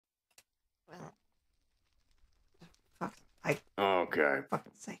Okay.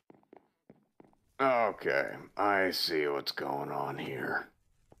 Fucking sake. Okay. I see what's going on here.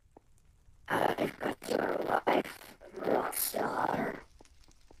 I've got your life, rockstar.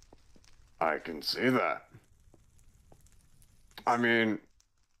 I can see that. I mean...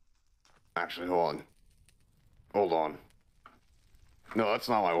 Actually, hold on. Hold on. No, that's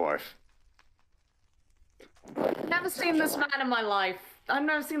not my wife. I've never seen this man in my life. I've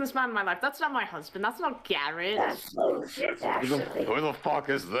never seen this man in my life. That's not my husband. That's not Garrett. That's bullshit, actually. Who the fuck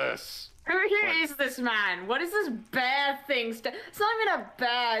is this? Who is this man? What is this bear thing? It's not even a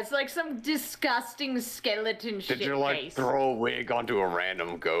bear. It's like some disgusting skeleton shit. Did you, like, face. throw a wig onto a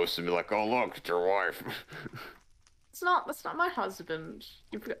random ghost and be like, oh, look, it's your wife? That's not my husband.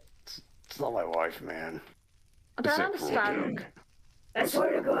 It's not my wife, man. I don't understand. I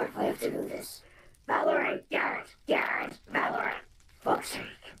swear to God, if I have to do this. Valerie, Garrett, Valerie. Fuck's sake.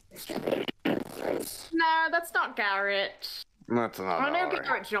 This can be please. No, that's not Garrett. That's not I know Valerie.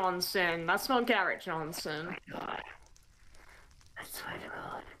 Garrett Johnson. That's not Garrett Johnson. Oh my God. I swear to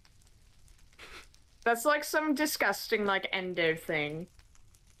God. That's like some disgusting, like, endo thing.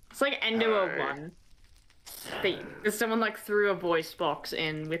 It's like Endo 01. There's someone, like, threw a voice box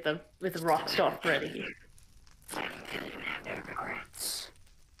in with a Rockstar Freddy. I couldn't have no regrets.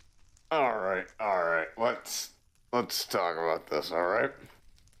 Alright. Let's talk about this, alright?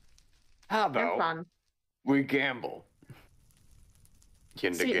 How Have about fun. we gamble? You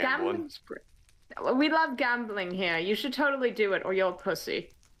into See, gambling? gambling's we love gambling here. You should totally do it, or you're a pussy.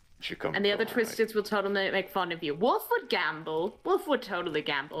 Should come And the other alright. Twisteds will totally make fun of you. Wolf would gamble. Wolf would totally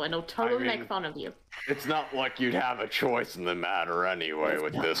gamble, and he'll totally mean- make fun of you. It's not like you'd have a choice in the matter anyway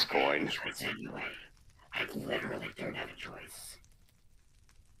with this coin. Choice anyway. I literally don't have a choice.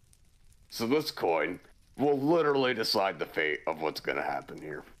 So this coin will literally decide the fate of what's gonna happen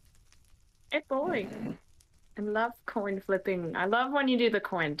here. Hey boy. I love coin flipping. I love when you do the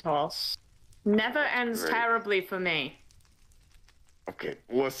coin toss. Never ends Great. terribly for me. Okay,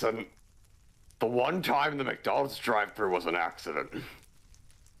 listen. The one time the McDonald's drive-thru was an accident.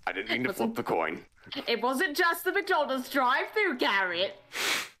 I didn't mean to flip the coin. It wasn't just the McDonald's drive-through, Garrett.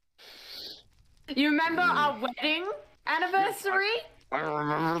 You remember our wedding anniversary? I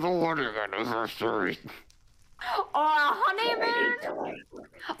remember the wedding anniversary. Or our honeymoon?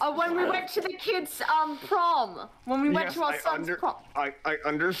 Or when we went to the kids' prom? When we went Yes, to our son's prom? I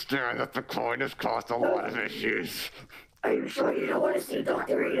understand that the coin has caused a lot of issues. Are you sure you don't want to see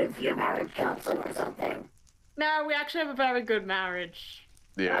Dr. Eden via marriage counselor or something? No, we actually have a very good marriage.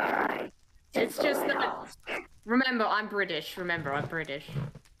 Yeah, Alright. It's just that... Remember, I'm British. and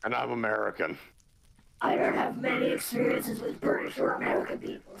I'm American. I don't have many experiences with British or American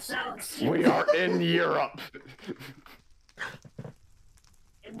people, so We are in Europe.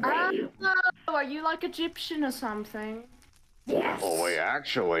 Oh, are you like Egyptian or something? Yes. Oh wait,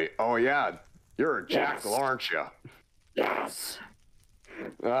 actually, oh yeah, you're a jackal, aren't you? Yes.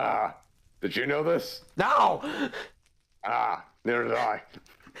 Ah, did you know this? No! Ah, neither did I.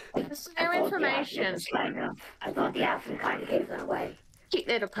 This is new information. I thought the outfit kind of gave that away. Cute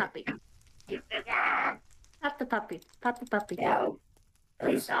little puppy. Pat the puppy. Pat the puppy. No.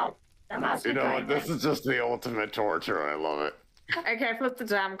 Please don't. The mouse You know what? This is just the ultimate torture. I love it. Okay, flip the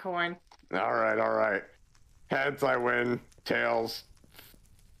damn coin. All right. Heads, I win. Tails,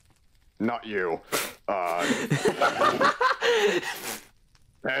 not you.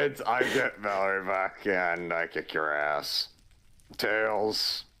 Heads, I get Valerie back and I kick your ass.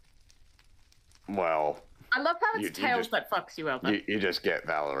 Tails, well, I love how it's You tails just- that fucks you over. you just get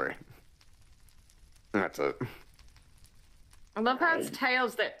Valerie. That's it. I love how it's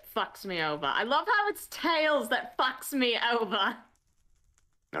tails that fucks me over. I love how it's tails that fucks me over.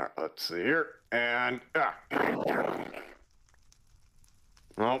 All right, let's see here. And,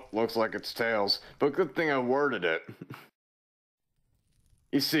 well, looks like it's tails. But good thing I worded it.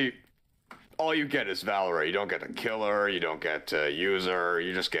 You see, all you get is Valerie. You don't get to kill her, you don't get to use her,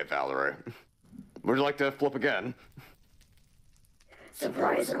 you just get Valerie. Would you like to flip again?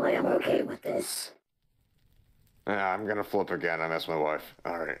 Surprisingly, I'm okay with this. Yeah, I'm gonna flip again. I miss my wife.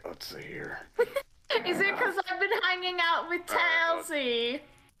 All right, let's see here. Is it because I've been hanging out with Tailsy?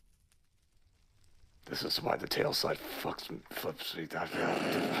 This is why the tail side flips me. This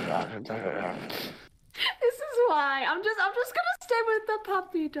is why. I'm just gonna stay with the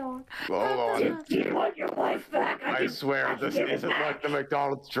puppy dog. Hold on. Do you want your wife back? I swear, this isn't like the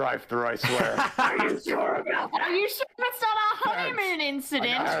McDonald's drive-thru, I swear. Are you sure about that? Are you sure it's not our honeymoon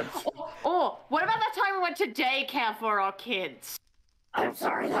incident? Or what about that time we went to daycare for our kids? I'm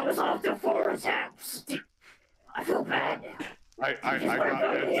sorry, that was off to 4 attempts. I feel bad now. I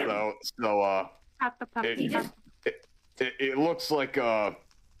got it, though, so, Pat the puppy. it, It looks like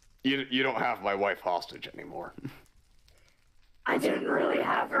you don't have my wife hostage anymore. I didn't really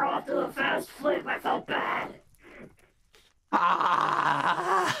have her off to the fast flip. I felt bad.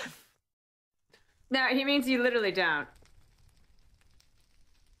 Ah! No, he means you literally don't.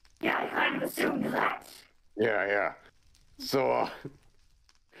 Yeah, I kind of assumed that. Yeah. So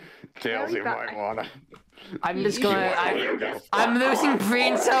Tails, you Very might wanna. I'm just You gonna. I'm losing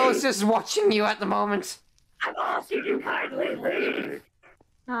brain cells just watching you at the moment. I'm asking you kindly leave.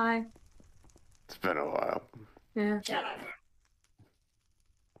 Hi. It's been a while. Yeah. Shut up.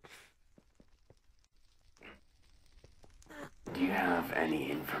 Do you have any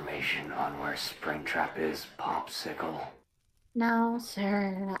information on where Springtrap is, Popsicle? No,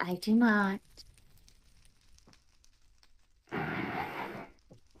 sir, I do not.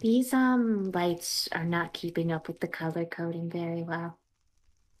 These lights are not keeping up with the color coding very well.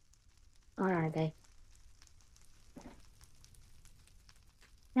 Or are they?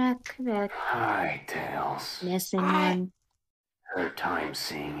 Yeah, correct. Hi, Tails. Missing Hi. one. Third time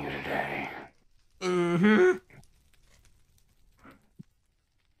seeing you today. Mm-hmm.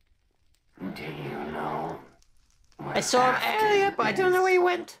 Do you know where I saw him Afton earlier, but I don't know where he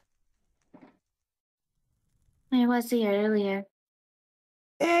went. Where was he earlier?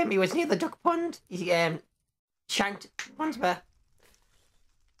 He was near the duck pond. He shanked one's bear.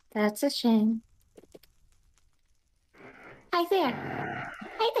 That's a shame. Hi there.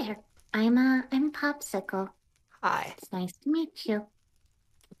 Hi there. I'm Popsicle. Hi. It's nice to meet you.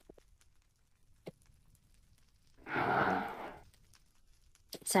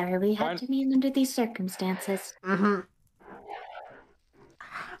 Sorry we had to meet under these circumstances. Mm-hmm.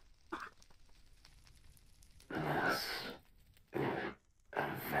 This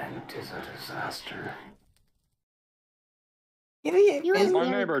event is a disaster. You You is, are My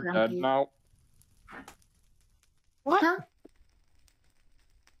very neighbor dead grumpy. now. what? Huh?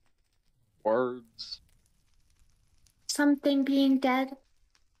 Words. Something being dead?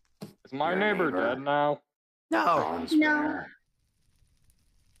 Is my Your neighbor neighbor. dead now? No. Bronze No. Bear.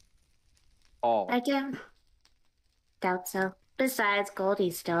 Oh. I doubt so. Besides,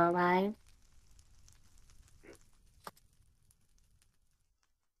 Goldie's still alive.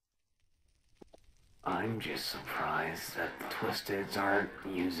 I'm just surprised that the Twisteds aren't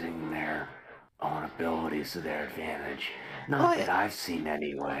using their own abilities to their advantage. Not Oh, that I've seen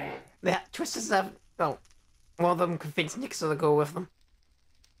anyway. The Twisters have. Well, one of them convinced Nixon to go with them.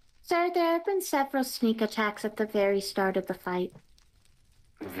 Sir, there have been several sneak attacks at the very start of the fight.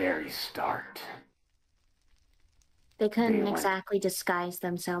 Very start. They couldn't They went- exactly disguise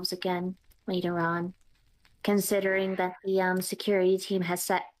themselves again later on, considering that the security team has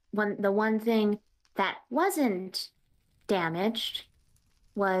set the one thing that wasn't damaged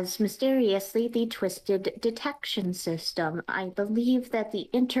was mysteriously the twisted detection system. I believe that the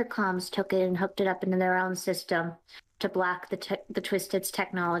intercoms took it and hooked it up into their own system to block the Twisted's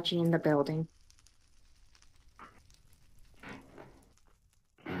technology in the building.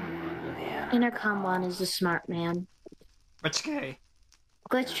 Yeah. Intercom 1 is a smart man. Which guy?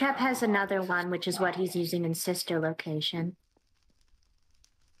 Glitchtrap has another one, which is what he's using in sister location.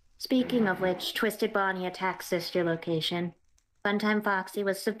 Speaking of which, Twisted Bonnie attacked sister location. Funtime Foxy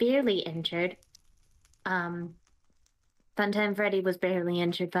was severely injured. Funtime Freddy was barely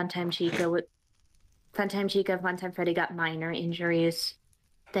injured. Funtime Chica and Funtime Freddy got minor injuries.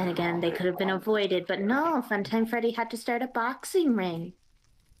 Then again, they could have been avoided, but no, Funtime Freddy had to start a boxing ring.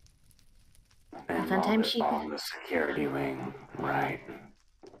 And Funtime Lobit Chica. bombed the security wing, right?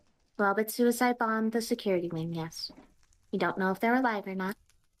 Robert suicide bombed the security wing, yes. We don't know if they're alive or not.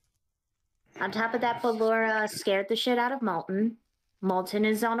 On top of that, Ballora scared the shit out of Molten. Molten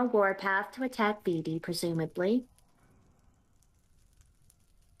is on a warpath to attack BD, presumably.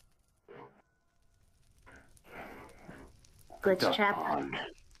 Glitchtrap.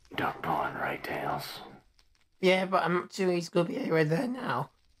 Duck Pond, right, Tails? Yeah, but I'm not sure he's gonna be anywhere there now.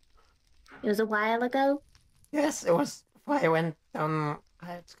 It was a while ago. Yes, it was before I went down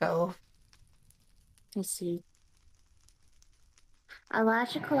Pirates Cove. I see. A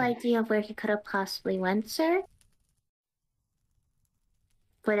logical idea of where he could have possibly went, sir,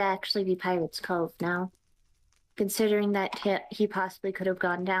 would actually be Pirates Cove now. Considering that he possibly could have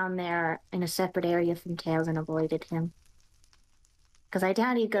gone down there in a separate area from Tails and avoided him. Because I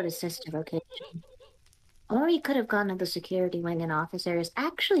doubt he'd go to sister location. Or he could have gone to the security wing and office areas.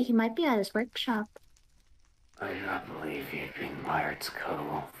 Actually, he might be at his workshop. I do not believe he'd be in Pirates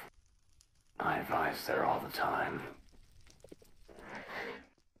Cove. I advise there all the time.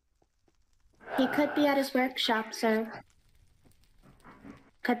 He could be at his workshop, sir.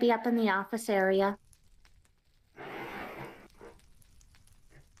 Could be up in the office area.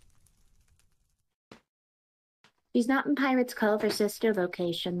 he's not in Pirate's Cove or sister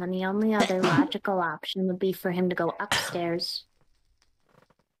location, then the only other logical option would be for him to go upstairs.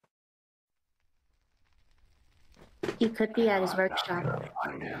 He could be at his workshop. I'll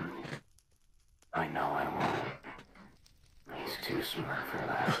find him. I know I won't. He's too smart for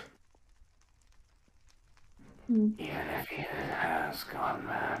that. Even if he has gone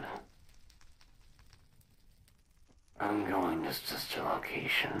mad. I'm going to sister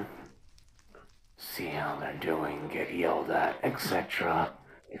location. See how they're doing, get yelled at, etc.,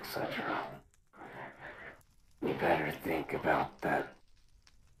 etc. You better think about that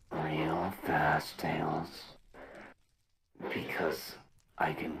real fast, Tails. Because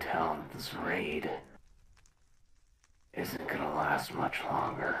I can tell this raid isn't gonna last much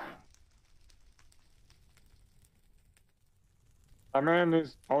longer. I mean,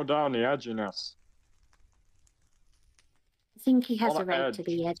 he's hold down the edginess. I think he has All a right edge. to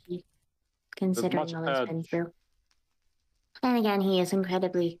be edgy, considering much all he's been edge. through. And again, he is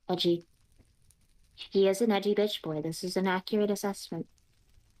incredibly edgy. He is an edgy bitch boy. This is an accurate assessment.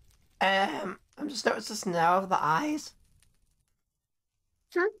 I'm just noticed this now of the eyes.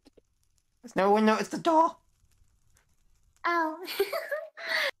 Huh? Has no one noticed the door? Oh.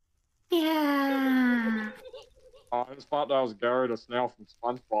 Yeah. I just thought that was Gary the Snail from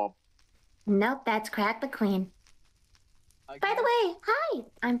SpongeBob. Nope, that's Crack the Queen. By the way, hi,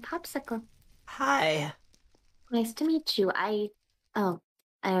 I'm Popsicle. Hi. Nice to meet you. I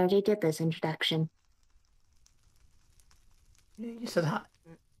already did this introduction. You said hi.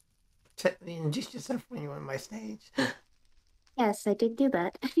 You introduced yourself when you were on my stage. Yes, I did do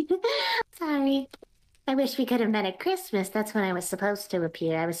that. Sorry. I wish we could have met at Christmas. That's when I was supposed to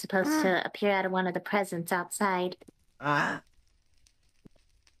appear. I was supposed to appear out of one of the presents outside. Ah.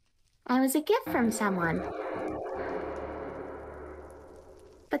 I was a gift from someone.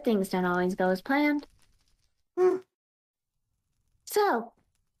 But things don't always go as planned. So,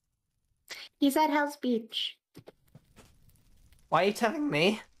 he's at Hell's Beach. Why are you telling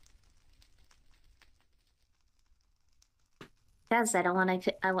me? Because I don't want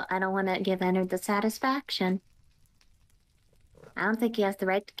to. I don't want to give Ennard the satisfaction. I don't think he has the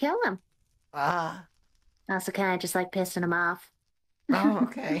right to kill him. Ah. Also, kind of just like pissing him off. Oh,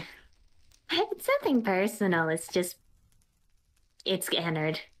 okay. It's nothing personal. It's just. It's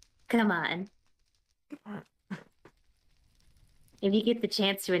Ennard. Come on. If you get the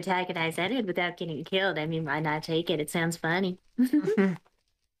chance to antagonize Ennard without getting killed, I mean, why not take it? It sounds funny. I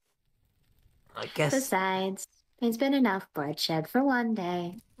guess. Besides, there's been enough bloodshed for one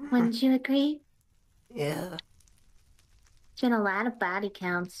day. Wouldn't you agree? Yeah. There's been a lot of body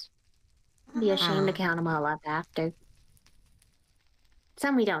counts. I'd be ashamed to count them all up after.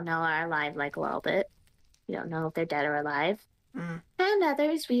 Some we don't know are alive like Lolbit. We don't know if they're dead or alive. And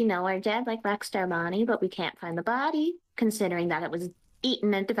others we know are dead like Rockstar Bonnie, but we can't find the body, considering that it was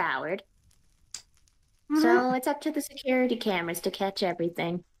eaten and devoured. So it's up to the security cameras to catch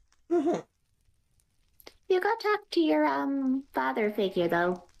everything. You go talk to your father figure,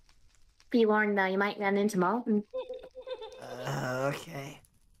 though. Be warned, though, you might run into Molten. Okay.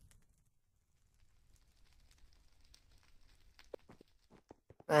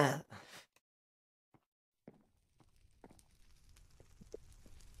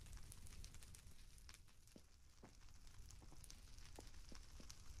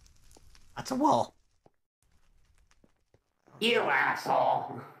 That's a wall. You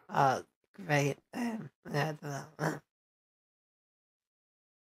asshole! Great.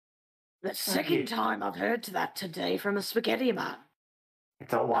 The second time I've heard that today from a spaghetti man.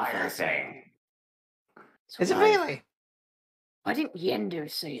 It's a wire thing. Is it really? Why didn't Yendo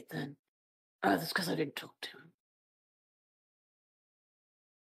say it then? Oh, that's because I didn't talk to him.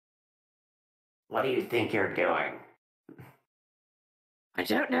 What do you think you're doing? I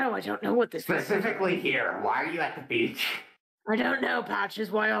don't know. I don't know what this is. Specifically here, why are you at the beach? I don't know,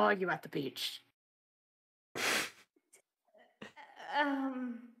 Patches. Why are you at the beach?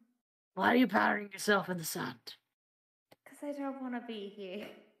 Why are you powdering yourself in the sand? Because I don't want to be here.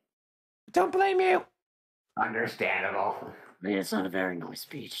 Don't blame you. Understandable. I mean, it's not a very nice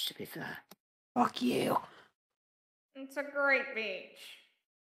beach, to be fair. Fuck you. It's a great beach.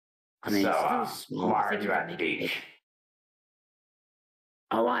 I mean, it's So, very small. why I are think you can at the make it big. beach?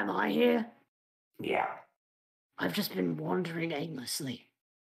 Oh, am I here? Yeah. I've just been wandering aimlessly.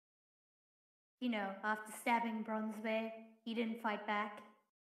 You know, after stabbing Bronze Bear, he didn't fight back.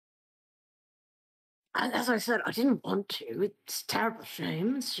 And as I said, I didn't want to. It's a terrible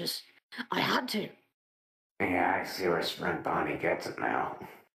shame. It's just, I had to. Yeah, I see where Sprint Bonnie gets it now.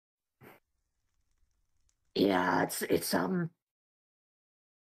 Yeah,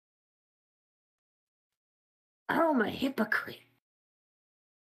 Oh, I'm a hypocrite.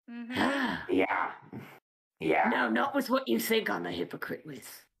 Mm-hmm. Ah. Yeah. Yeah. No, not with what you think I'm a hypocrite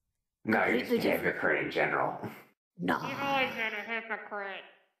with. No, you're just a completely different. hypocrite in general. No. You've always been a hypocrite.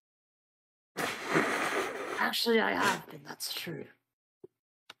 Actually, I have been, that's true.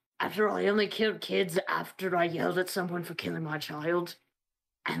 After all, I only killed kids after I yelled at someone for killing my child,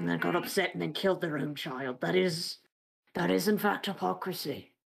 and then got upset and then killed their own child. That is in fact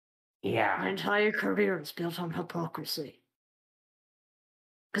hypocrisy. My Yeah. entire career is built on hypocrisy.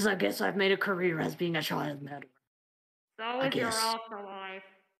 Because I guess I've made a career as being a child murderer. So is your guess. afterlife.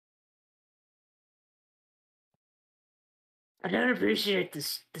 I don't appreciate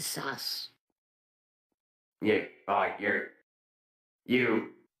this sass. You're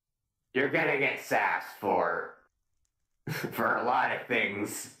gonna get sassed for a lot of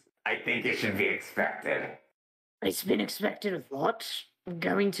things. I think it should be expected. It's been expected a lot. I'm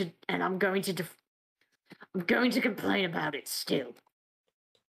going to complain about it still.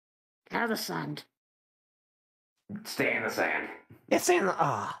 Out of the sand. Stay in the sand. It's in the.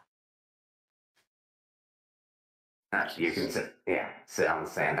 Ah. You can sit on the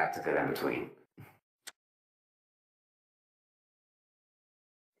sand. That's a good in between.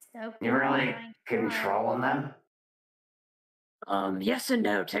 So You're really boring. controlling them? Yes and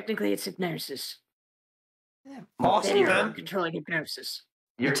no. Technically, it's hypnosis. Forcing You're them. controlling hypnosis.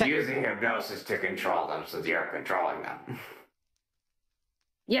 You're using hypnosis to control them, so you're controlling them.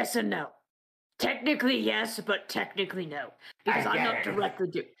 Yes and no. Technically, yes, but technically, no. Because I'm not directly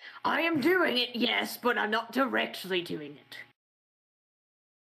doing it. I am doing it, yes, but I'm not directly doing it.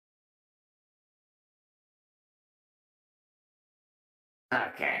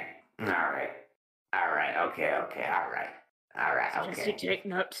 Okay. Alright. Okay. Alright, So just to okay. take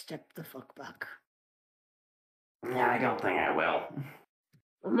note, step the fuck back. Yeah, I don't think I will.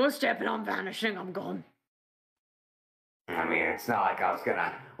 One more step and I'm vanishing, I'm gone. I mean, it's not like I was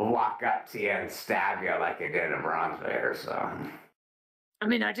gonna walk up to you and stab you like I did in Bronze Bear, so. I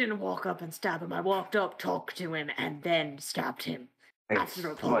mean, I didn't walk up and stab him. I walked up, talked to him, and then stabbed him. It After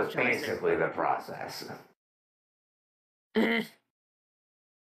was apologizing. basically the process.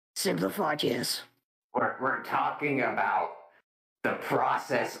 Simplified, yes. We're talking about the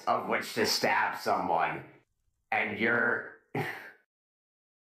process of which to stab someone, and we're in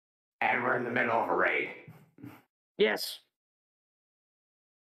the middle of a raid. Yes.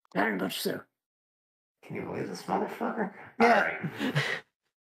 Very much so. Can you believe this motherfucker? Yeah. Alright.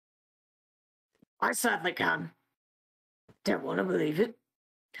 I sadly can. Don't want to believe it.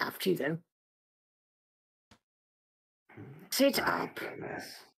 Have to, though. Sit My up.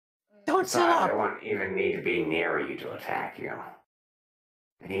 goodness. Don't sit Besides, I up. wouldn't even need to be near you to attack you.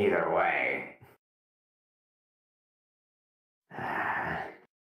 Either way.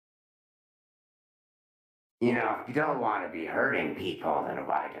 You know, if you don't want to be hurting people, then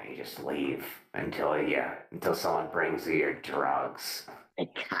why don't you just leave until someone brings you your drugs? I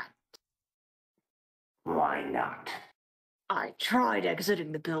can't. Why not? I tried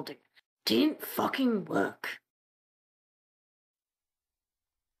exiting the building. Didn't fucking work.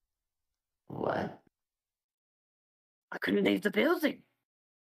 What? I couldn't leave the building.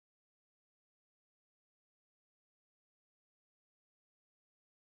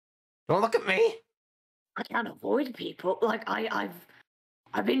 Don't look at me. I can't avoid people. Like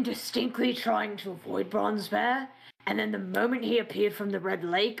I've been distinctly trying to avoid Bronze Bear, and then the moment he appeared from the Red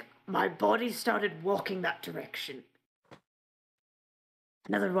Lake, my body started walking that direction.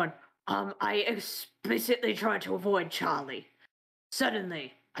 Another one. I explicitly tried to avoid Charlie.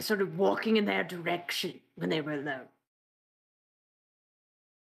 Suddenly, I started walking in their direction when they were alone.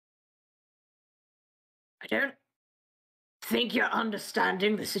 I don't think you're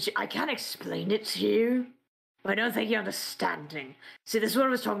understanding the situation. I can't explain it to you, but I don't think you're understanding. See, this is what I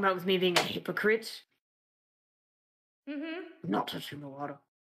was talking about with me being a hypocrite. Mm-hmm. Not touching the water.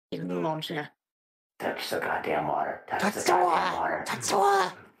 Even the lawn chair. Touch the goddamn water. Touch the water. Touch the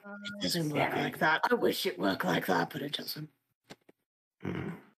water. It doesn't work like that. I wish it worked like that, but it doesn't.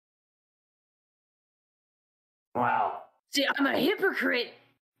 Mm. Well, See, I'm a hypocrite.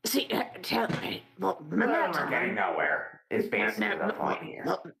 See, tell me. Well, remember that we're getting time? nowhere. Is basically the point here.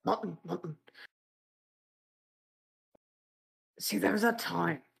 Mutton. See, there was that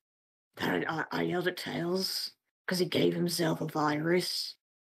time that I yelled at Tails because he gave himself a virus.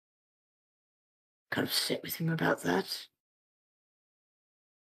 Got upset with him about that.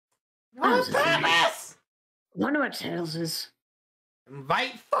 What is that? I wonder what Tails is.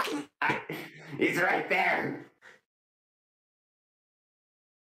 Right fucking. He's right there.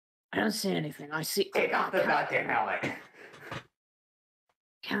 I don't see anything. I see. Take off the goddamn helmet.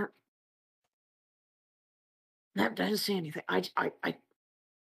 Can't. No, don't see anything.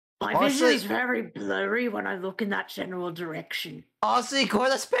 My Oh, vision see- is very blurry when I look in that general direction. Aussie, call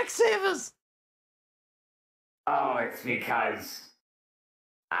the Specsavers! Oh, it's because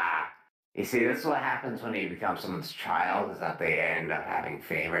you see, this is what happens when you become someone's child, is that they end up having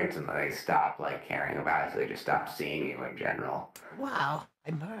favorites and they stop like caring about it, so they just stop seeing you in general. Wow,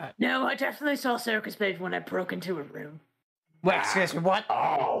 I'm hurt. No, I definitely saw Circus Babe when I broke into a room. Wait, excuse me, what?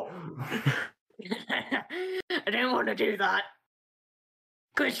 Oh. I didn't want to do that.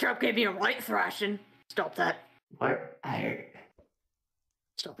 Glitch Trap gave me a right thrashing. Stop that. What?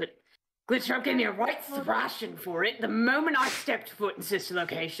 Stop it. Glitch Trap gave me a right thrashing for it. The moment I stepped foot in Sister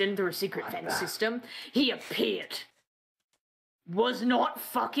Location through a secret fence system, he appeared. Was not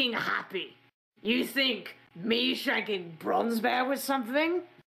fucking happy. You think me shanking Bronze Bear was something?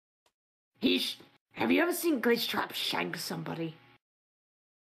 Have you ever seen Glitch Trap shank somebody?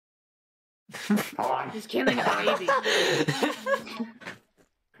 Hold on. He's killing a baby.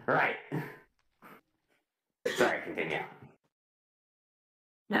 Right. Sorry, continue.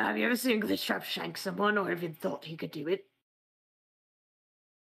 Now, have you ever seen Glitch Trap shank someone, or have you thought he could do it?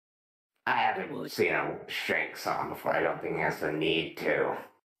 I haven't seen him shank someone before. I don't think he has the need to.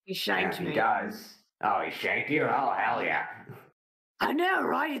 He shanked And me. he does. Oh, he shanked you? Oh, hell yeah. I know,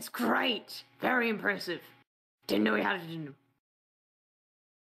 right? It's great. Very impressive. Didn't know he had it in him.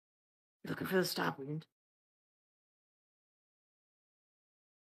 Looking for the stop wound.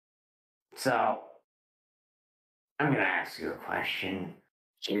 So, I'm gonna ask you a question.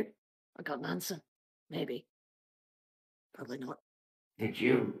 Shoot. I got an answer. Maybe. Probably not. Did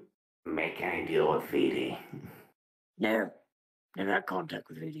you make any deal with VD? No. Never had contact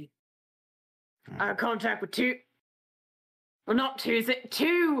with VD. I had contact with two. Well, not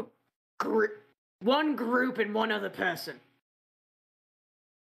two. One group and one other person.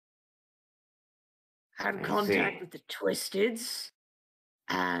 Had I contact see. with the Twisteds.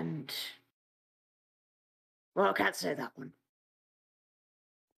 And. Well, I can't say that one.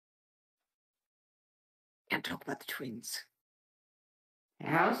 Can't talk about the twins.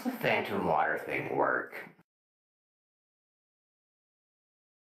 How does the phantom water thing work?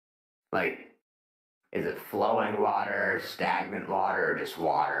 Like, is it flowing water, stagnant water, or just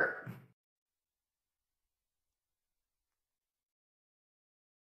water?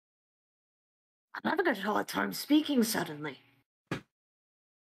 I'm having a hard time speaking suddenly.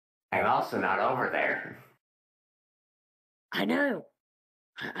 I'm also not over there. I know.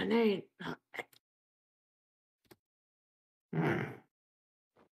 I know. Hmm.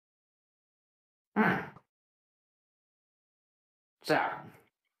 Hmm. So,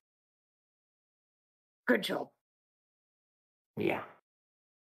 Good job. yeah.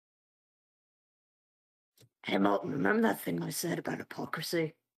 Hey, Martin, remember that thing I said about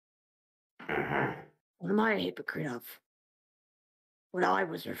hypocrisy? Mm-hmm. What am I a hypocrite of? What I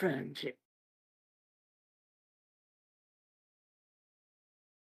was referring to.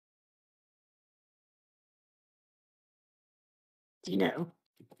 Do you know?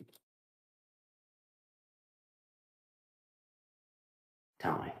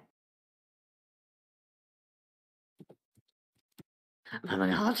 Tell me. I'm having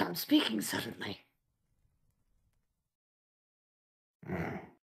a hard time speaking suddenly. Hmm.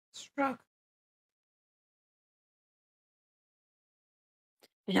 Struck.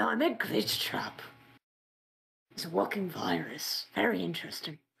 You know, I met Glitch Trap. It's a walking virus. Very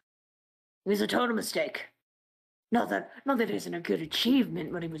interesting. It was a total mistake. Not that it isn't a good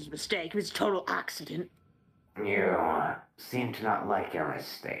achievement when it was a mistake. It was a total accident. You seem to not like your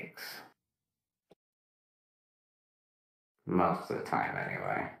mistakes. Most of the time,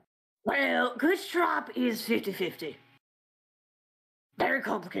 anyway. Well, Glitch Trap is 50-50. Very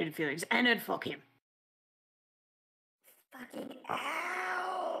complicated feelings, and I'd fuck him. Fucking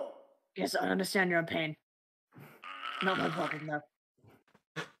ow! Yes, I understand your pain. Not my problem, though.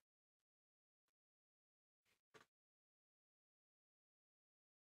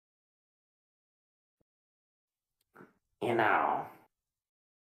 You know,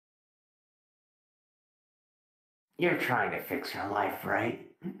 you're trying to fix your life, right?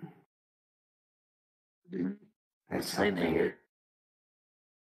 Mhm. It's Say something maybe. you're...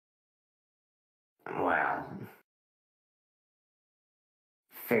 Well,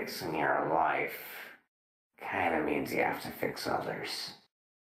 fixing your life kind of means you have to fix others.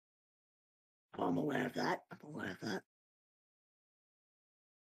 I'm aware of that.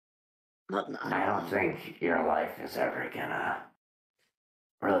 Martin, I don't think your life is ever gonna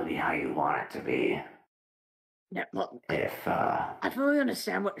really be how you want it to be. No, Martin, If, I fully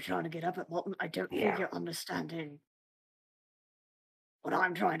understand what you're trying to get at, but Martin, I don't Yeah. think you're understanding what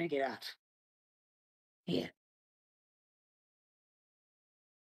I'm trying to get at. Here.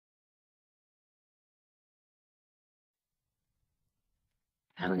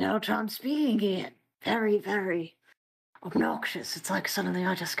 And now Tom speaking again. Very, very obnoxious. It's like suddenly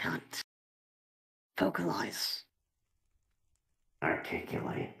I just can't vocalize.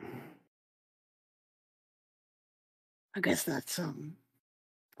 Articulate. I guess that's an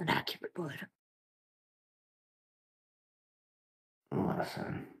accurate word.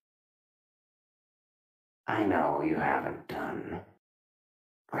 Listen. I know you haven't done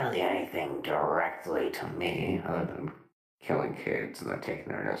really anything directly to me other than killing kids and then taking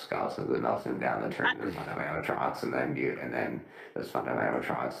their skulls and then melting them down and turning into Funtime Animatronics and then those Funtime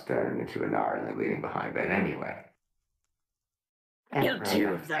Animatronics turn into a Nar and then leaving behind. But anyway. I killed two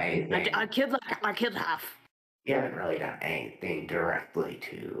of them. I killed half. You haven't really done anything directly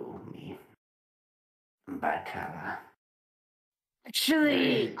to me. But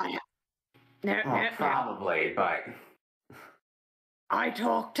Actually, probably, but I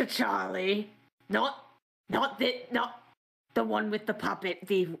talked to Charlie. Not the one with the puppet,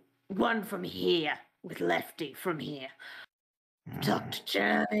 the one from here, with Lefty from here. I've talked to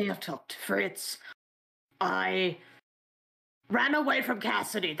Jeremy, I've talked to Fritz. I ran away from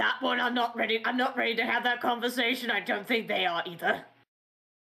Cassidy. That one I'm not ready to have that conversation. I don't think they are either.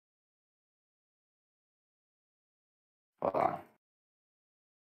 Hold on.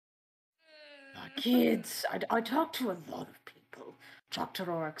 Kids, I talked to a lot of people. Talked to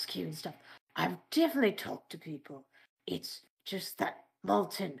Rorax Q and stuff. I've definitely talked to people. It's just that,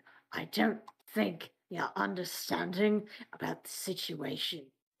 Molten, I don't think you're understanding about the situation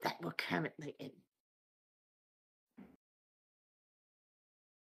that we're currently in.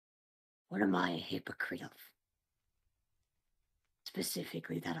 What am I a hypocrite of?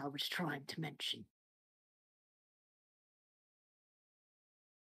 Specifically that I was trying to mention.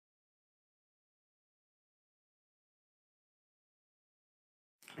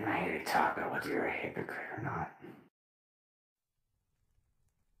 I'm not here to talk about whether you're a hypocrite or not.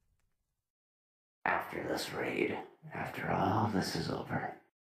 After this raid, after all this is over,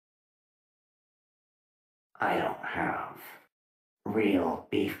 I don't have real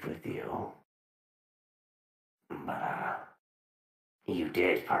beef with you. But, you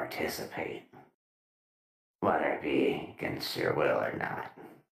did participate. Whether it be against your will or not.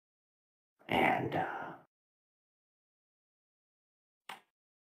 And,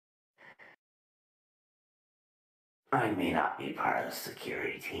 I may not be part of the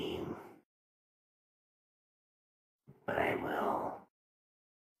security team, but I will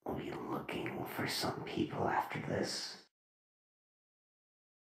be looking for some people after this.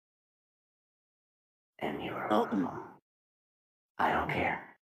 And you're one of them. I don't care.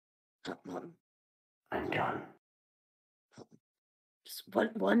 I'm done. Just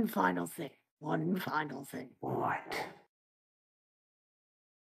one final thing. One final thing. What?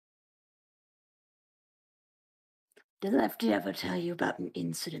 Did Lefty ever tell you about an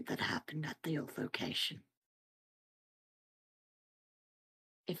incident that happened at the old location?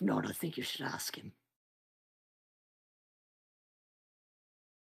 If not, I think you should ask him.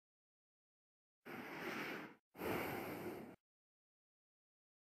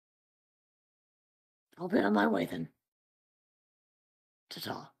 I'll be on my way then.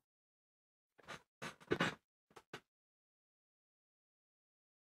 Ta-ta.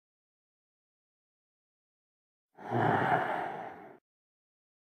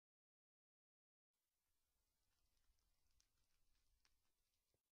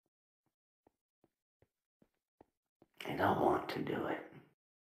 I don't want to do it.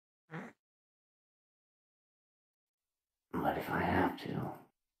 But if I have to,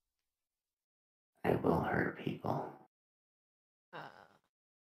 I will hurt people.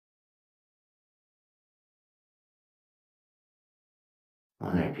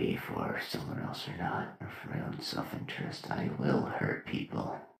 Whether it be for someone else or not, or for my own self-interest, I will hurt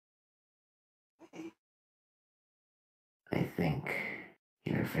people. I think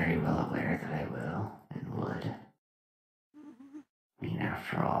you're very well aware that I will and would. I mean,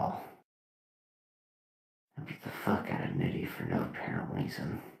 after all, I beat the fuck out of Nitty for no apparent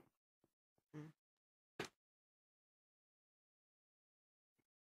reason.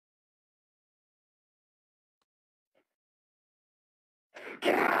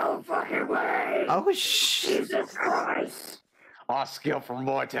 Get out of the fucking way! Oh, Jesus Christ! I'll skill from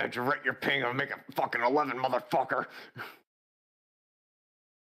more to direct your ping and make it fucking 11, motherfucker.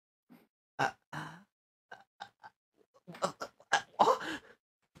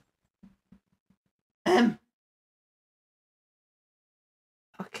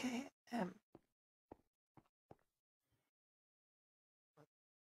 Okay.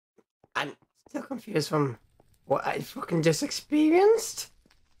 I'm still confused from what I fucking just experienced.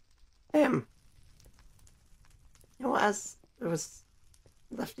 You know, as there was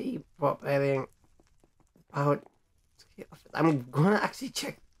Lefty barbarian powered. I'm gonna actually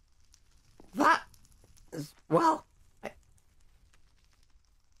check that as well.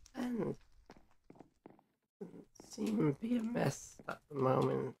 And doesn't seem to be a mess at the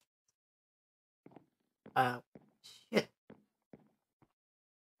moment. Shit.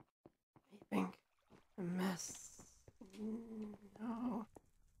 I think a mess. No.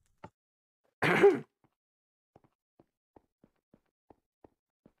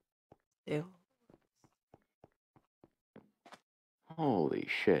 Still. Holy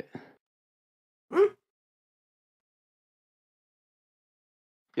shit. Hmm?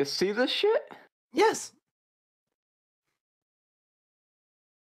 You see this shit? Yes.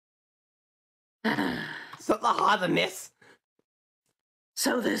 It's not the hard a miss.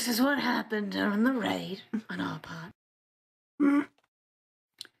 So this is what happened during the raid on our part. Hmm?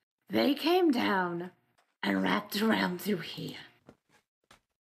 They came down and wrapped around through here.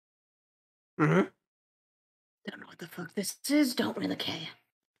 Mm-hmm. Don't know what the fuck this is, don't really care.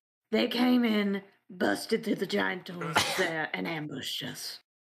 They came in, busted through the giant doors there, and ambushed us.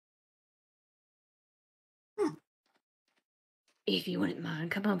 If you wouldn't mind,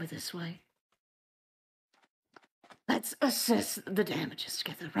 come over this way. Let's assess the damages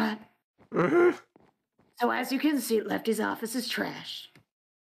together, right? Mm-hmm. So as you can see, Lefty's office is trashed.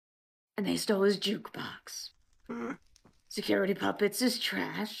 And they stole his jukebox. Mm-hmm. Security Puppets is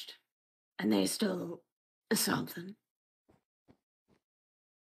trashed. And they stole something.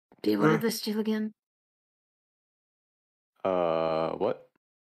 What did they steal again? What?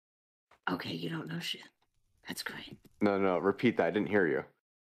 Okay, you don't know shit. That's great. No, repeat that. I didn't hear you.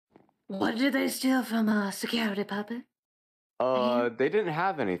 What did they steal from a Security Puppet? They didn't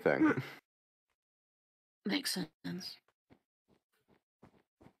have anything. Makes sense.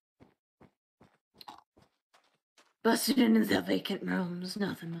 Busted into the vacant rooms,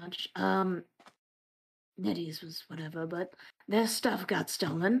 nothing much. Nettie's was whatever, but their stuff got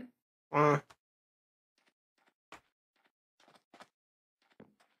stolen. I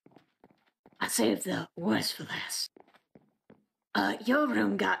saved the worst for last. Your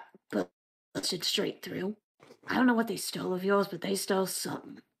room got busted straight through. I don't know what they stole of yours, but they stole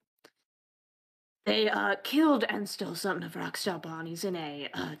something. They killed and stole something of Rockstar Bonnie's in a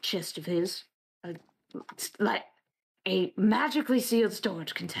chest of his. Like a magically sealed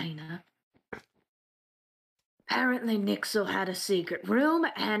storage container. Apparently Nixel had a secret room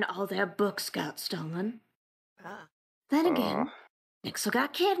and all their books got stolen. Then again, Nixel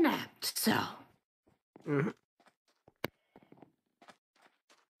got kidnapped, so... Mm-hmm.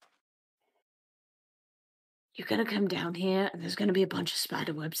 You're gonna come down here and there's gonna be a bunch of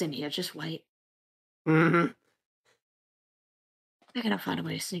spider webs in here, just wait. Mm-hmm. They're gonna find a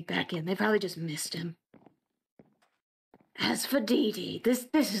way to sneak back in. They probably just missed him. As for Dee Dee, this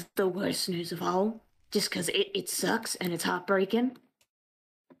is the worst news of all. Just because it sucks and it's heartbreaking.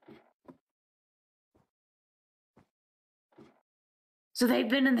 So they've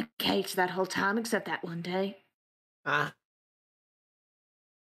been in the cage that whole time except that one day.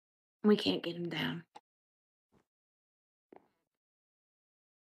 We can't get him down.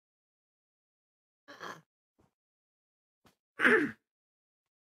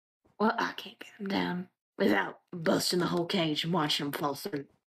 Well, I can't get him down without busting the whole cage and watching him fall through.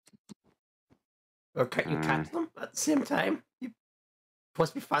 Well, can't you catch them at the same time? You're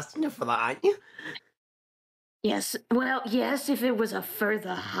supposed to be fast enough for that, aren't you? Yes, well, yes, if it was a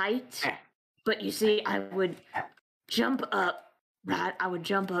further height. But you see, I would jump up, right? I would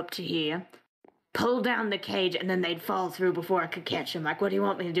jump up to here, pull down the cage, and then they'd fall through before I could catch him. Like, what do you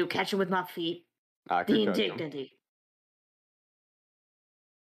want me to do? Catch him with my feet? I could The catch 'em. indignity.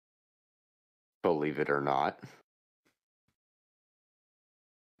 Believe it or not.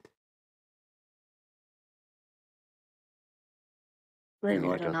 Believe I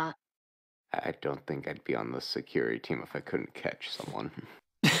mean, it or not. I don't think I'd be on the security team if I couldn't catch someone.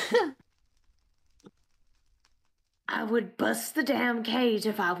 I would bust the damn cage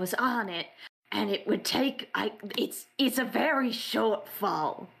if I was on it, and it would take. It's a very short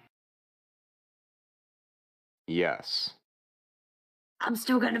fall. Yes. I'm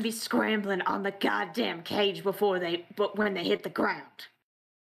still gonna be scrambling on the goddamn cage when they hit the ground.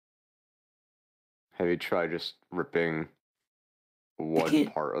 Have you tried just ripping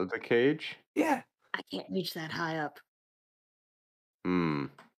one part of the cage? Yeah. I can't reach that high up. Then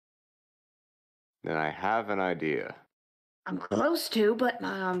I have an idea. I'm close to, but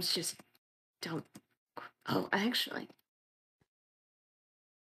my arms just don't. Oh, actually.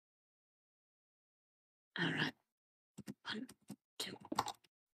 All right. 1, 2.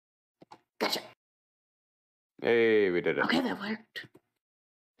 Gotcha. Hey, we did it. Okay, that worked.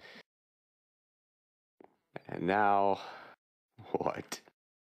 And now, what?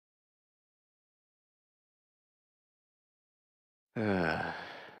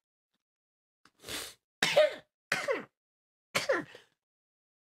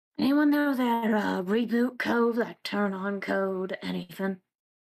 Anyone know that reboot code, like turn on code, anything?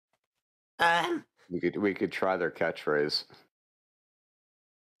 We could try their catchphrase.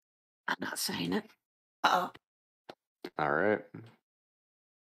 I'm not saying it. Oh, All right.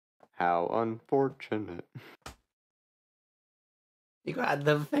 How unfortunate. you got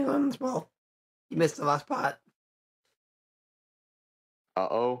another thing on as well. You missed the last part.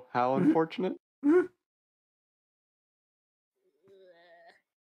 Uh-oh, how unfortunate? Mhm.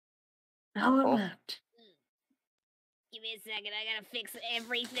 How it Oh. worked. Give me a second, I gotta fix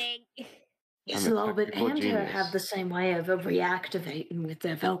everything. Yes, I'm a Lobit technical and her genius. have the same way of reactivating with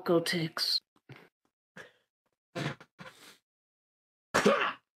their vocal tics.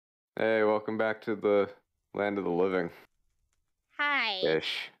 Hey, welcome back to the land of the living. Hi.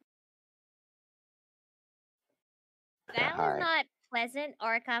 Ish. That Hi. was not pleasant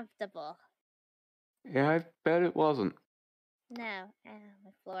or comfortable. Yeah, I bet it wasn't. No.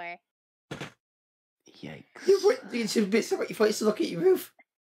 My floor. Yikes. You should be so you to look at your roof.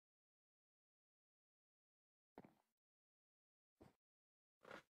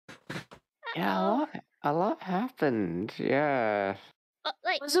 Yeah, a lot happened. Yeah.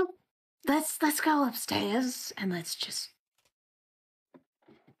 Like, So let's go upstairs and let's just.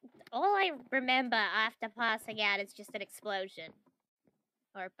 all I remember after passing out is just an explosion.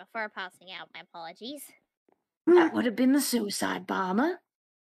 Or before passing out, my apologies. That would have been the suicide bomber.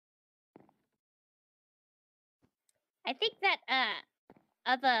 I think that,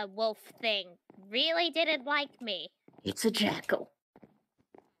 other wolf thing really didn't like me. It's a jackal.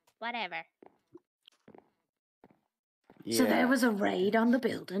 Whatever. Yeah. So there was a raid on the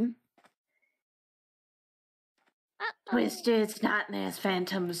building. Uh-oh. Twisted, Nightmares,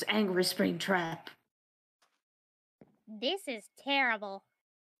 Phantoms, Angry Springtrap. This is terrible.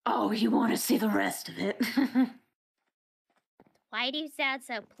 Oh, you want to see the rest of it? Why do you sound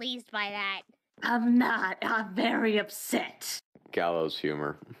so pleased by that? I'm not. I'm very upset. Gallows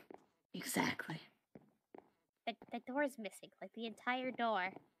humor. Exactly. The door's missing, like the entire door.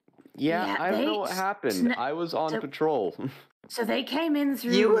 Yeah, Yeah, I don't know what happened. I was on patrol. So they came in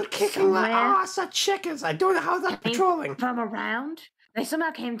through. You were kicking somewhere. the ass at chickens. I don't know how they're patrolling. From around. They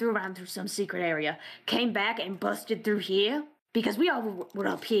somehow came around through some secret area. Came back and busted through here. Because we all were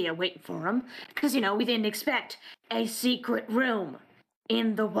up here waiting for them. Because, you know, we didn't expect a secret room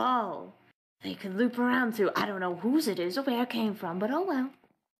in the wall. They could loop around through. I don't know whose it is or where it came from, but oh well.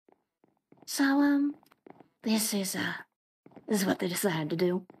 So, this is what they decided to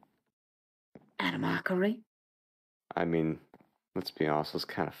do. Out of mockery. I mean, let's be honest, it's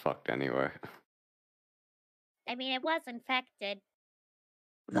kind of fucked anyway. I mean, it was infected.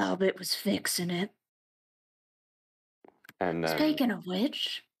 Lobit was fixing it. And then, Speaking of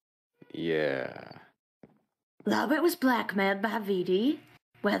which, yeah. Lobit was blackmailed by VD,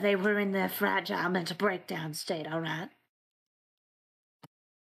 where they were in their fragile mental breakdown state, alright?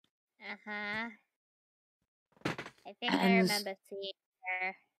 Uh-huh. I think I And- remember seeing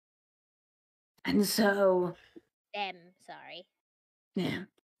her. And so, Them, sorry. yeah.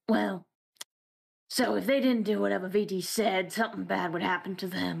 Well, so if they didn't do whatever VD said, something bad would happen to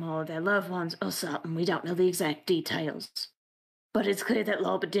them or their loved ones or something. We don't know the exact details. But it's clear that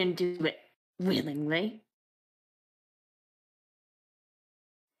Lobit didn't do it willingly.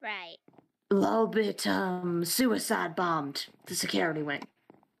 Right. Lobit, suicide bombed the security wing.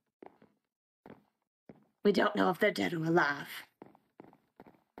 We don't know if they're dead or alive.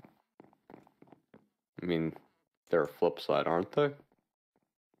 I mean, they're a flip side, aren't they?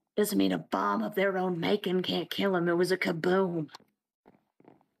 Doesn't mean a bomb of their own making can't kill him. It was a kaboom.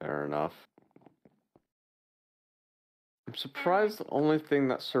 Fair enough. I'm surprised the only thing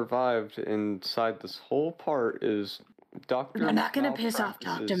that survived inside this whole part is Dr. They're not going to piss off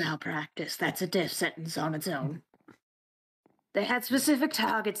Dr. Malpractice's- Malpractice. That's a death sentence on its own. They had specific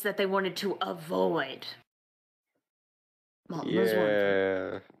targets that they wanted to avoid. Molten was one of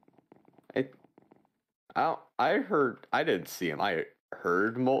them. Yeah. I heard, I didn't see him. I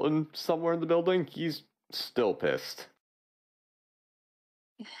heard Molten somewhere in the building. He's still pissed.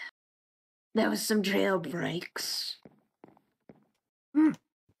 There was some jailbreaks. I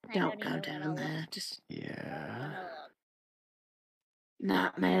Don't even go down wanna there. look. Just Yeah. Wanna look.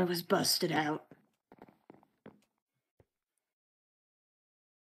 Nightmare was busted out.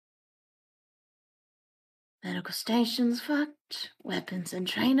 Medical stations fucked. Weapons and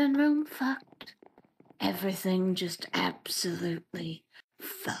training room fucked. Everything just absolutely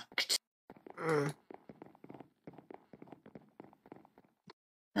fucked.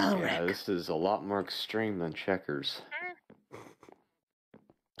 Yeah, this is a lot more extreme than checkers.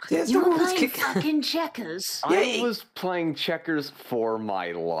 You were playing fucking checkers. I was playing checkers for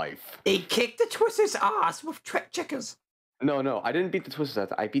my life. He kicked the Twister's ass with checkers. No, I didn't beat the Twister's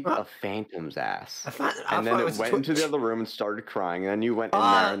ass. I beat the Phantom's ass. And then it went into the other room and started crying. And then you went in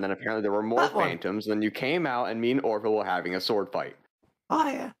there, and then apparently there were more Phantoms. And then you came out, and me and Orville were having a sword fight. Oh,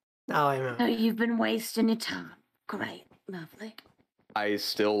 yeah. Now I know. No, you've been wasting your time. Great. Lovely. I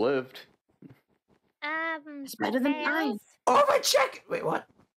still lived. It's better than mine. Oh, my check! Wait, what?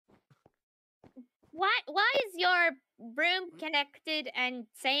 Why is your room connected and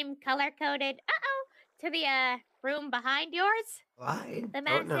same color coded? To the room behind yours? Why? The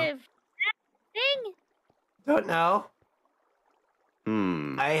massive thing? Don't know.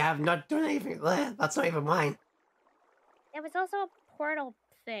 Hmm. I have not done anything there. That's not even mine. There was also a portal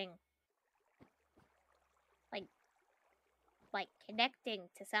thing. Like connecting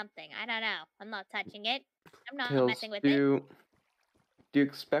to something. I don't know. I'm not touching it. I'm not messing with it. Do you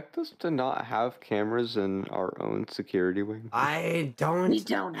expect us to not have cameras in our own security wing? I don't. We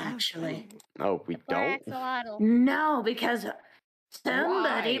don't actually. Oh, we don't? No, because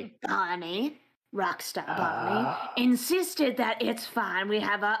somebody, Bonnie, Rockstar Bonnie, insisted that it's fine. We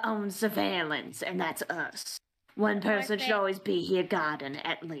have our own surveillance, and that's us. One person should always be here guarding,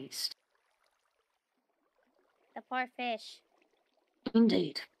 at least. The poor fish.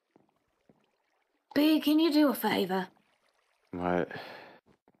 Indeed. B, can you do a favor? What?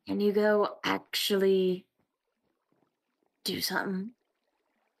 Can you go actually do something?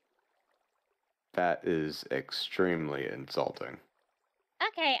 That is extremely insulting.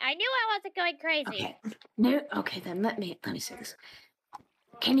 Okay, I knew I wasn't going crazy. Okay. No. Okay, then let me say this.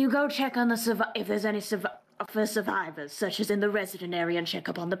 Can you go check on the if there's any for survivors, such as in the resident area, and check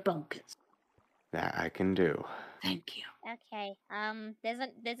up on the bunkers? That I can do. Thank you. Okay,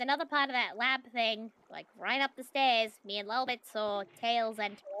 there's another part of that lab thing, like right up the stairs. Me and Lobit saw Tails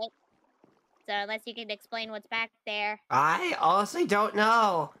enter it. So unless you can explain what's back there. I honestly don't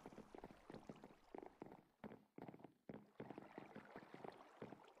know.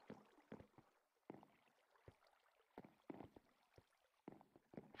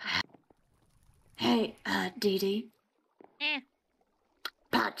 Hey, Dee Dee.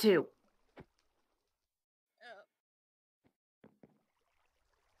 Part 2.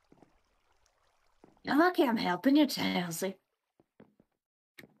 You're lucky I'm helping you, Tailsy.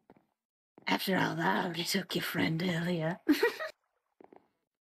 After all that, I already took your friend earlier.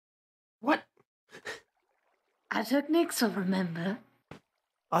 What? I took Nixel, remember?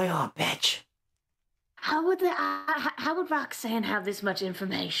 Oh, yeah, bitch. How would Roxanne have this much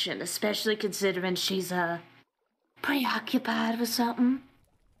information, especially considering she's, preoccupied with something?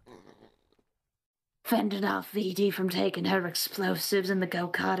 Fending off VD from taking her explosives in the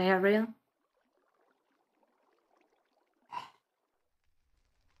go-kart area?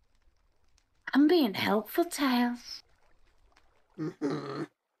 I'm being helpful, Tails. Mm-hmm.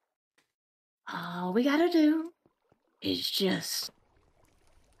 All we gotta do is just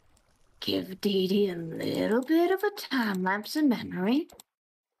give Dee Dee a little bit of a time lapse in memory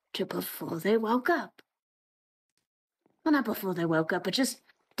to before they woke up. Well, not before they woke up, but just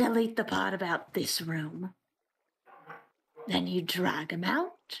delete the part about this room. Then you drag him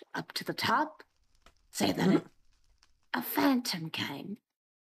out, up to the top, say that a phantom came.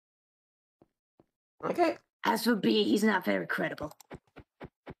 Okay. As for B, he's not very credible.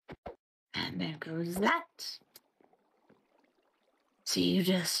 And there goes that. So you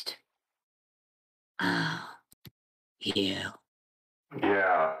just... Oh, you.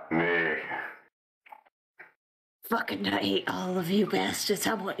 Yeah, me. Fucking hate all of you bastards.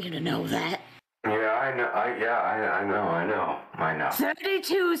 I want you to know that. Yeah, I know. I know.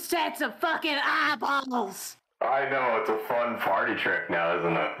 32 sets of fucking eyeballs! I know, it's a fun party trick now,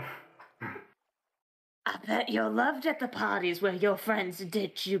 isn't it? I bet you're loved at the parties where your friends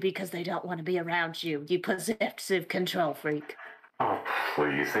ditch you because they don't want to be around you, you possessive control freak. Oh,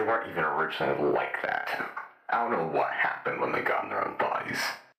 please, they weren't even originally like that. I don't know what happened when they got in their own bodies.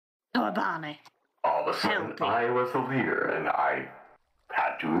 Or Bonnie. All of a sudden, I was the leader, and I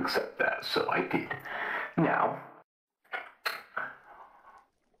had to accept that, so I did. Now,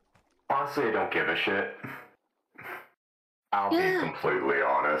 honestly, I don't give a shit. I'll be completely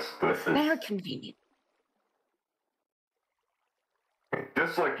honest. This is... Very convenient.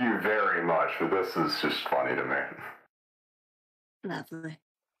 Dislike you very much, but this is just funny to me. Lovely.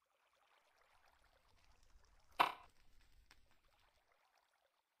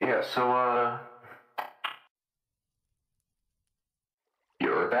 Yeah, so,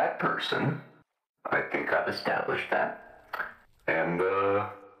 you're a bad person. I think I've established that. And,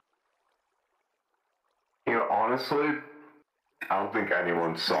 honestly, I don't think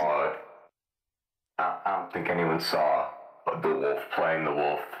anyone saw it. I don't think anyone saw the wolf playing the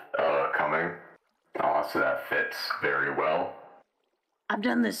wolf coming. Honestly, that fits very well. I've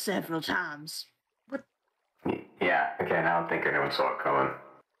done this several times. What? Yeah, again, I don't think anyone saw it coming.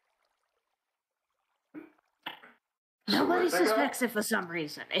 Nobody suspects it for some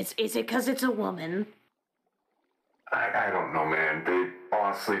reason. Is it because it's a woman? I don't know, man.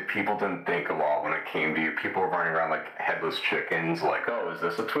 Honestly, people didn't think a lot when it came to you. People were running around like headless chickens, like, oh, is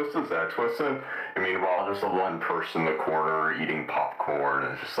this a twist? Is that a twist? And meanwhile, there's the one person in the corner eating popcorn,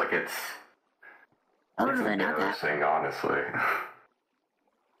 and it's just like, it's embarrassing, honestly.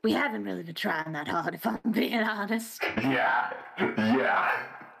 We haven't really been trying that hard, if I'm being honest. Yeah.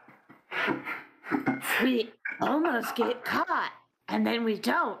 We almost get caught, and then we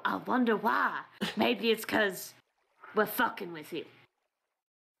don't. I wonder why. Maybe it's because we're fucking with you.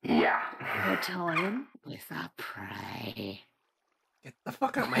 Yeah. We're toying with our prey. Get the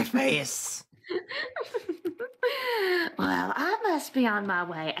fuck out of my face. Well, I must be on my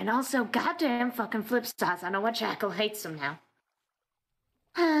way. And also, goddamn fucking flip sides. I know what Jackal hates them now.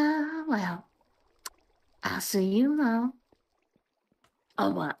 Well. I'll see you, though.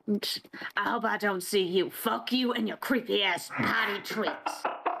 Oh, well, I hope I don't see you. Fuck you and your creepy-ass potty treats.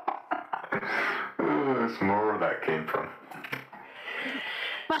 That's more where that came from.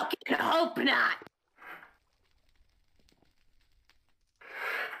 Fucking hope not.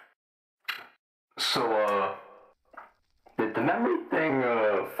 So, did the memory thing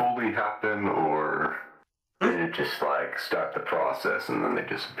fully happen, or did it just, like, start the process and then they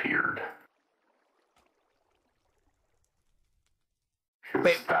disappeared?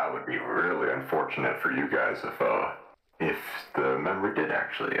 Wait. That would be really unfortunate for you guys if the memory did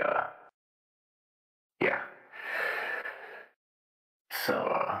actually, yeah.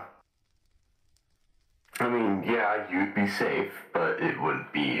 So, I mean, yeah, you'd be safe, but it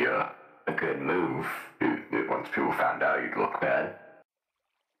wouldn't be, a good move. Once people found out, you'd look bad.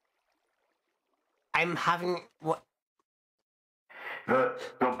 I'm having what? The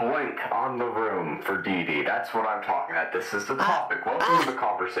blank on the room for DD. That's what I'm talking about. This is the topic. Welcome to the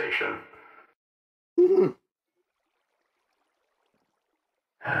conversation. Oh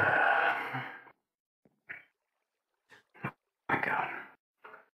my God.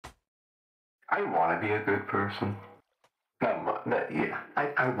 I want to be a good person. Yeah,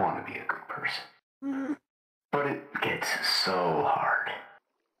 I want to be a good person. But it gets so hard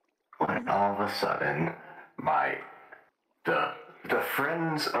when all of a sudden the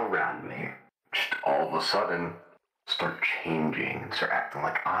friends around me just all of a sudden start changing and start acting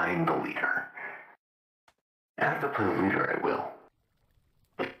like I'm the leader. And I have to play the leader, I will.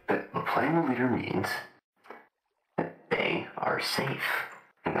 But playing the leader means that they are safe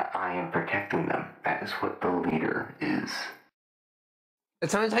and that I am protecting them. That is what the leader is.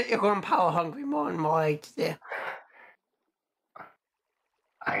 It sounds like you're going power hungry more and more each day.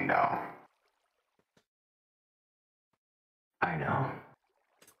 I know.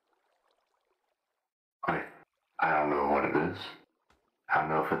 I don't know what it is. I don't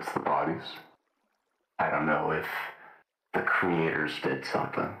know if it's the bodies. I don't know if the creators did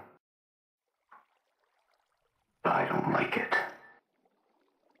something. But I don't like it.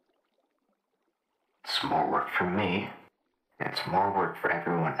 It's more work for me. It's more work for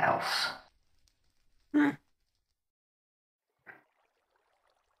everyone else.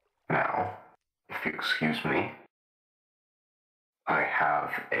 Now, if you excuse me, I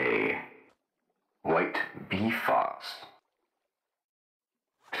have a white bee fox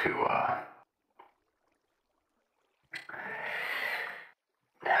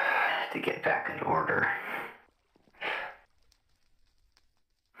to get back in order.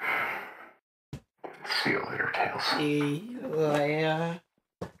 See you later, Tails. See you later.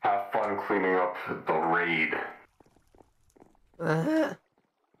 Have fun cleaning up the raid.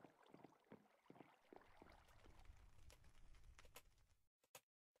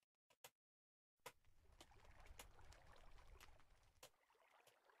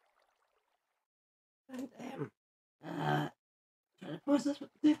 What's this?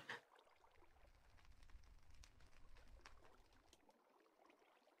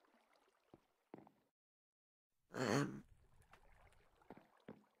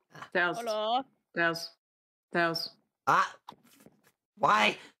 Tails. Hello. Tails.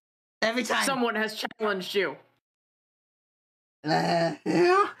 Why? Every time. Someone has challenged you. Yeah.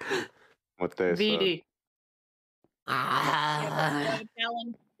 What they VD.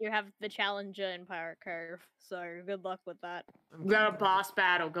 You have the challenger in Power Curve, so good luck with that. You got a boss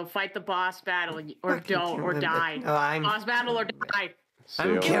battle. Go fight the boss battle, or don't, or die. No, Boss battle or die.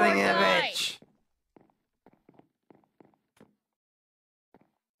 I'm killing a bitch.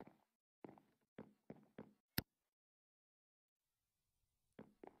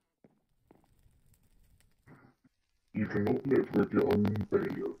 You cannot live with your own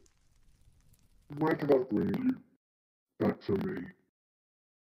failure. Where did that bring you? Back to me.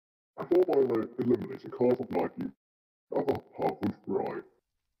 I thought by eliminating half of life, the other half would thrive.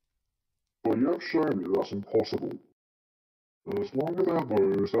 But you have shown me that's impossible. And as long as there are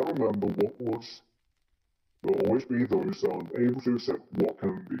those that remember what was, there will always be those that are unable to accept what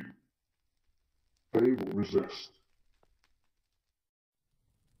can be. They will resist.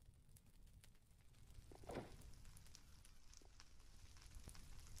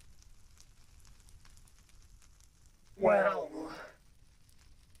 Well,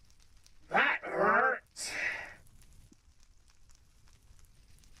 that hurts.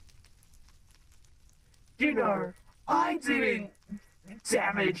 You know, I didn't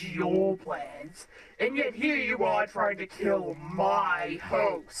damage your plans, and yet here you are trying to kill my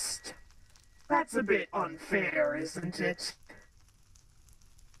host. That's a bit unfair, isn't it?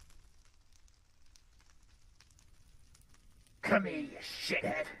 Come here, you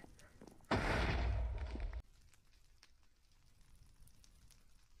shithead.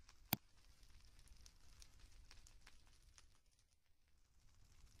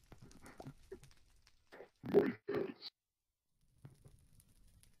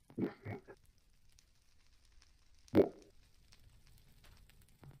 What?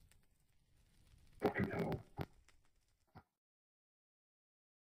 Fucking hell.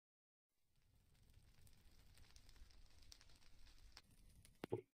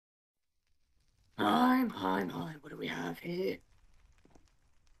 Hi. What do we have here?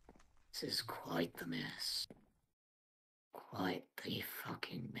 This is quite the mess. Quite the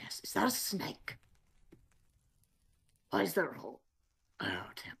fucking mess. Is that a snake? Why is there a hole? Oh,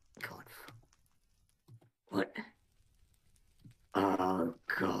 damn. God. What? Oh,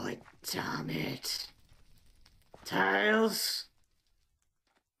 God damn it. Tails?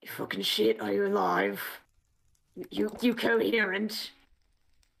 You fucking shit, are you alive? You coherent?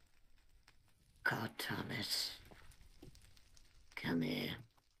 God damn it. Come here.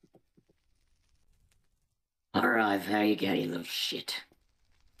 Alright, there you go, you little shit.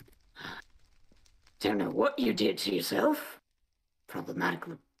 Don't know what you did to yourself. Problematic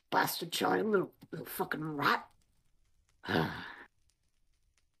little bastard child, little fucking rat.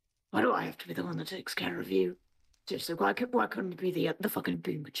 Why do I have to be the one that takes care of you? Seriously, why couldn't it be the fucking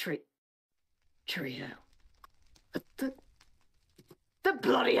boomer trio? The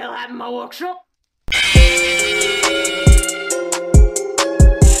bloody hell happened in my workshop?